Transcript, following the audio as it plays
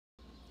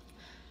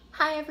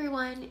Hi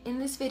everyone, in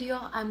this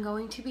video I'm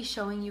going to be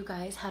showing you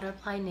guys how to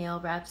apply nail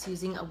wraps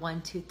using a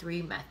 1, 2,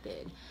 3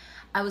 method.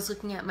 I was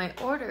looking at my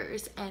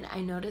orders and I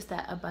noticed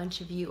that a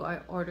bunch of you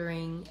are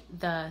ordering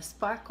the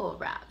sparkle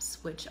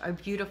wraps, which are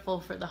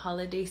beautiful for the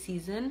holiday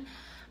season,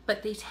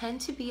 but they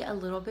tend to be a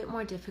little bit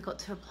more difficult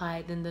to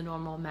apply than the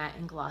normal matte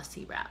and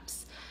glossy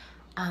wraps.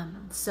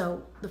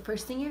 So the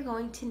first thing you're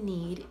going to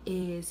need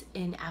is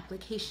an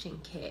application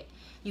kit.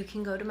 You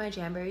can go to my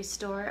Jamberry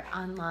store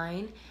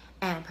online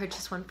and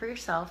purchase one for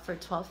yourself for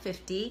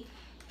 $12.50.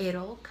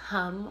 It'll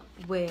come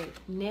with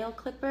nail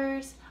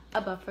clippers,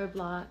 a buffer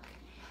block,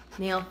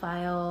 nail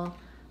file,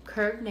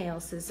 curved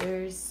nail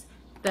scissors,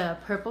 the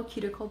purple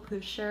cuticle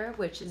pusher,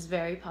 which is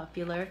very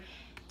popular,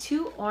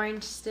 2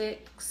 orange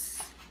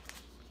sticks,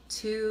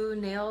 2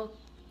 nail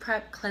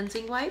prep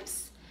cleansing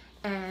wipes,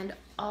 and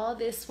all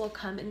this will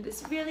come in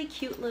this really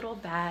cute little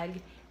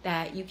bag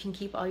that you can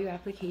keep all your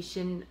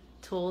application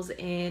tools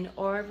in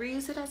or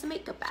reuse it as a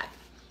makeup bag.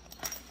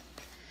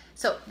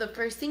 So the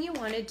first thing you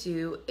want to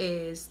do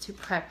is to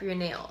prep your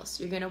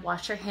nails. You're going to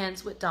wash your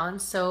hands with Dawn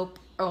soap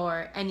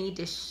or any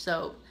dish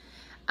soap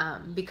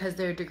because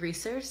they're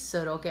degreasers,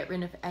 so it'll get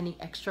rid of any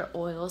extra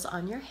oils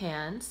on your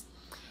hands.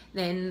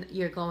 Then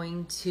you're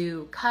going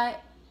to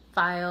cut,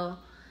 file,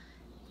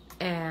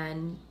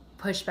 and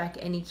push back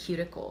any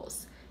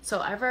cuticles. So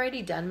I've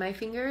already done my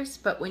fingers,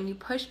 but when you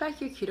push back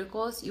your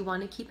cuticles, you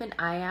want to keep an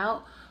eye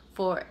out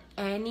for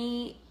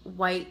any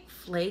white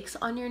flakes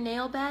on your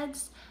nail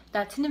beds.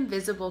 That's an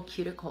invisible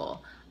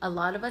cuticle. A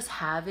lot of us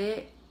have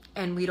it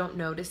and we don't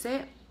notice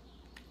it,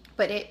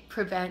 but it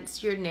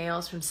prevents your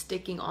nails from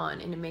sticking on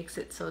and it makes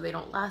it so they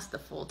don't last the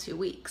full 2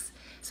 weeks.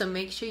 So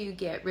make sure you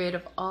get rid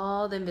of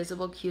all the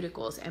invisible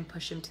cuticles and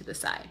push them to the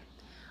side.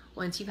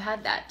 Once you've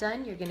had that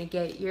done, you're gonna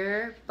get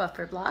your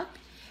buffer block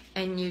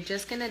and you're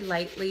just gonna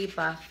lightly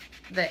buff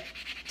the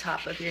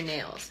top of your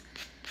nails.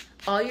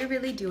 All you're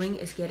really doing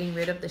is getting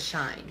rid of the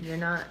shine. You're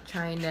not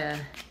trying to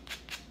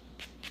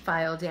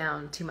file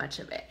down too much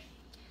of it.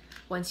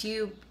 Once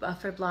you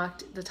buffer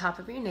blocked the top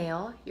of your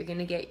nail, you're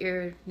gonna get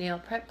your nail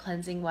prep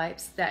cleansing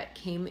wipes that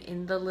came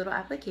in the little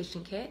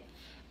application kit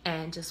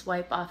and just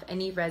wipe off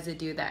any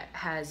residue that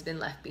has been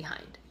left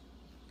behind.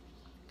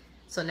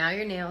 So now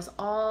your nail's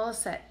all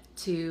set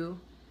to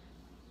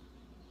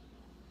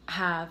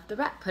have the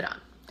wrap put on.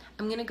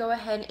 I'm gonna go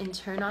ahead and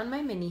turn on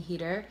my mini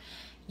heater.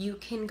 You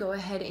can go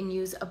ahead and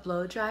use a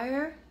blow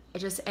dryer,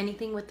 just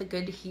anything with a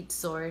good heat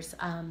source.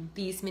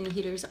 These mini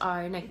heaters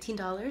are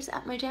 $19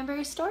 at my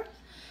Jamberry store.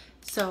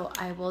 So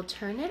I will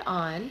turn it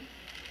on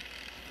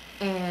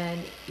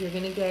and you're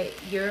gonna get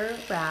your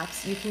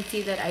wraps. You can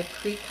see that I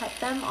pre-cut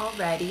them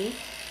already.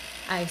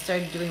 I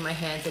started doing my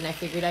hands and I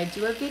figured I'd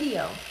do a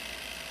video.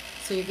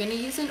 So you're gonna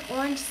use an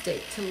orange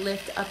stick to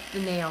lift up the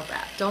nail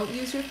wrap. Don't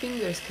use your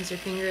fingers because your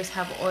fingers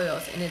have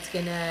oils and it's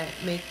gonna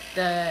make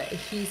the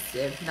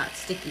adhesive not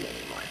sticky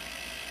anymore.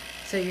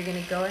 So you're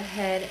gonna go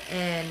ahead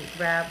and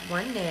grab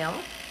one nail.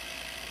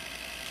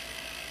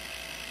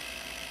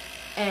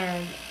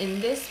 And in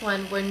this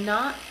one, we're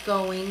not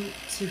going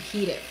to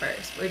heat it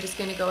first. We're just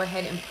gonna go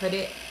ahead and put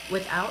it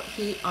without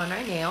heat on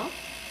our nail.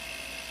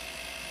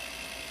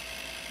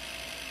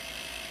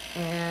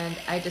 And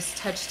I just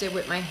touched it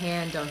with my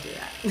hand, don't do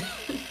that.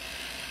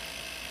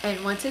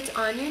 And once it's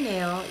on your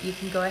nail, you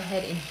can go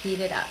ahead and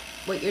heat it up.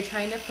 What you're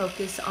trying to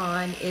focus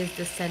on is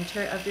the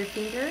center of your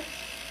finger,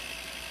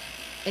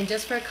 and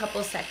just for a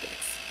couple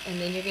seconds. And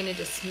then you're gonna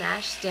just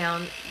smash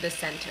down the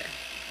center.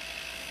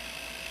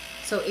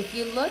 So if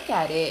you look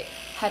at it,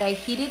 had I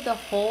heated the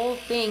whole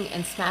thing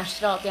and smashed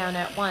it all down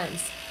at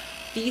once,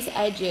 these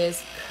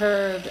edges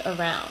curved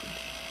around.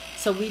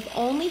 So we've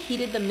only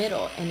heated the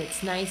middle and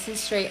it's nice and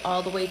straight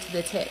all the way to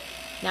the tip.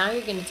 Now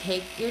you're gonna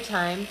take your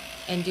time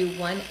and do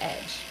one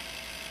edge.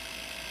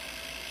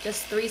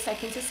 Just 3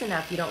 seconds is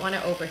enough. You don't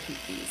wanna overheat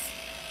these.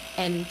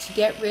 And to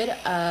get rid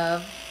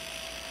of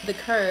the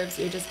curves,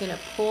 you're just gonna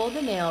pull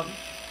the nail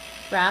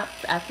wrap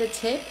at the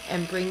tip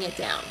and bring it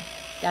down.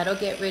 That'll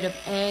get rid of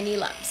any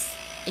lumps.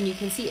 And you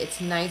can see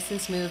it's nice and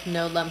smooth,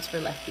 no lumps were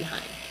left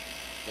behind.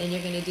 Then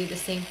you're gonna do the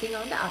same thing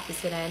on the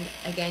opposite end.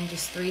 Again,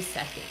 just 3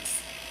 seconds.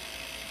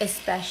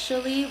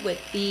 Especially with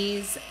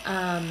these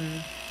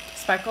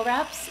sparkle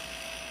wraps,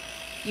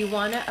 you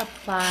wanna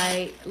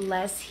apply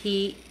less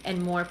heat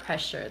and more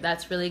pressure.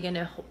 That's really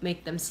gonna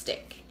make them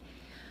stick.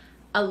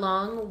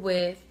 Along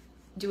with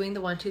doing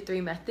the 1, 2, 3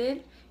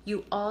 method,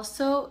 you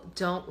also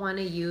don't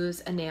wanna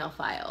use a nail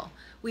file.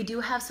 We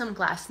do have some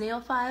glass nail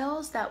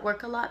files that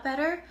work a lot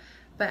better,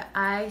 but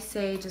I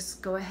say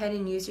just go ahead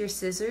and use your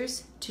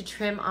scissors to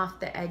trim off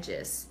the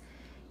edges.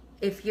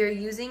 If you're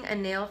using a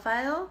nail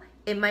file,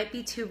 it might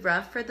be too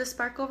rough for the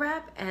sparkle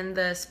wrap and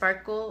the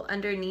sparkle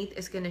underneath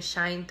is gonna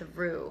shine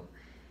through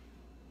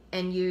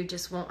and you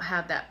just won't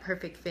have that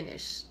perfect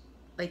finish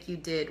like you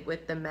did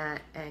with the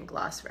matte and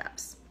gloss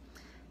wraps.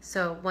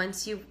 So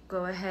once you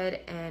go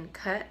ahead and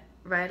cut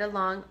right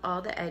along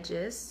all the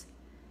edges,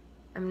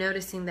 I'm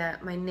noticing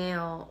that my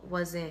nail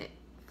wasn't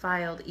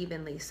filed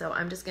evenly, so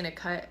I'm just gonna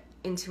cut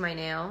into my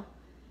nail,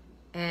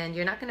 and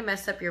you're not gonna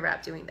mess up your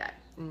wrap doing that.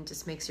 and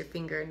just makes your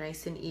finger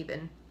nice and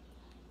even.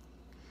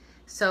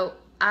 So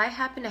I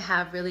happen to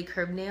have really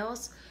curved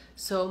nails,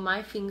 so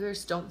my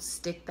fingers don't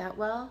stick that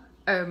well,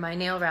 or my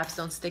nail wraps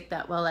don't stick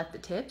that well at the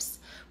tips.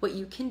 What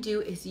you can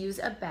do is use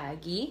a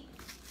baggie,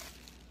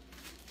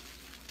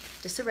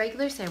 just a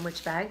regular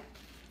sandwich bag,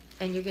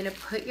 and you're gonna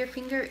put your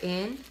finger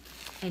in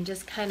and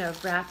just kind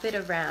of wrap it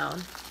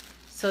around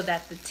so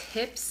that the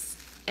tips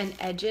and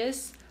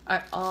edges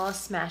are all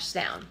smashed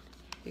down.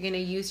 You're gonna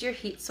use your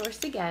heat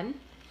source again,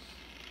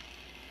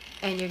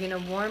 and you're gonna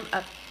warm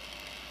up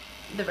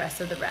the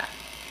rest of the wrap.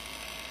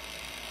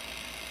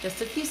 Just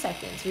a few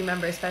seconds.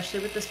 Remember, especially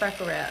with the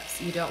sparkle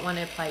wraps, you don't want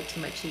to apply too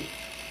much heat.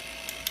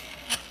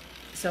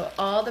 So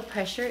all the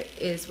pressure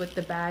is with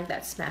the bag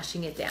that's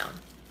smashing it down.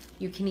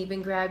 You can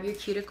even grab your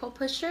cuticle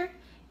pusher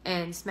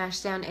and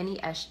smash down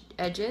any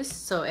edges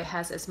so it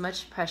has as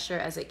much pressure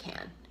as it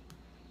can.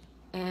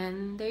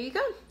 And there you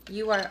go.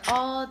 You are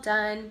all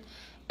done.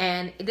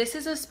 And this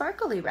is a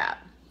sparkly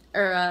wrap,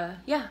 or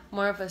yeah,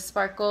 more of a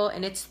sparkle,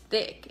 and it's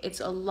thick. It's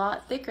a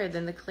lot thicker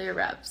than the clear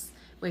wraps.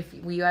 If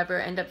you ever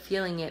end up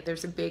feeling it,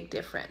 there's a big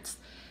difference.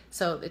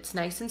 So it's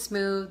nice and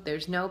smooth,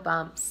 there's no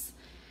bumps,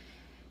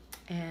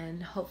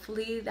 and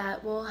hopefully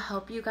that will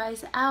help you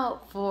guys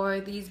out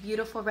for these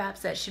beautiful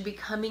wraps that should be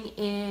coming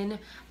in.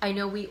 I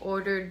know we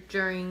ordered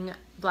during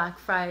Black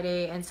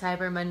Friday and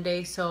Cyber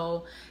Monday,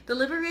 so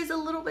delivery is a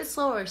little bit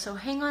slower, so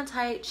hang on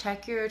tight,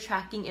 check your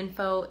tracking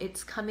info.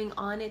 It's coming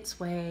on its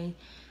way,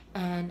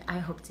 and I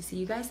hope to see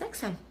you guys next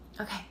time.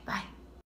 Okay, bye.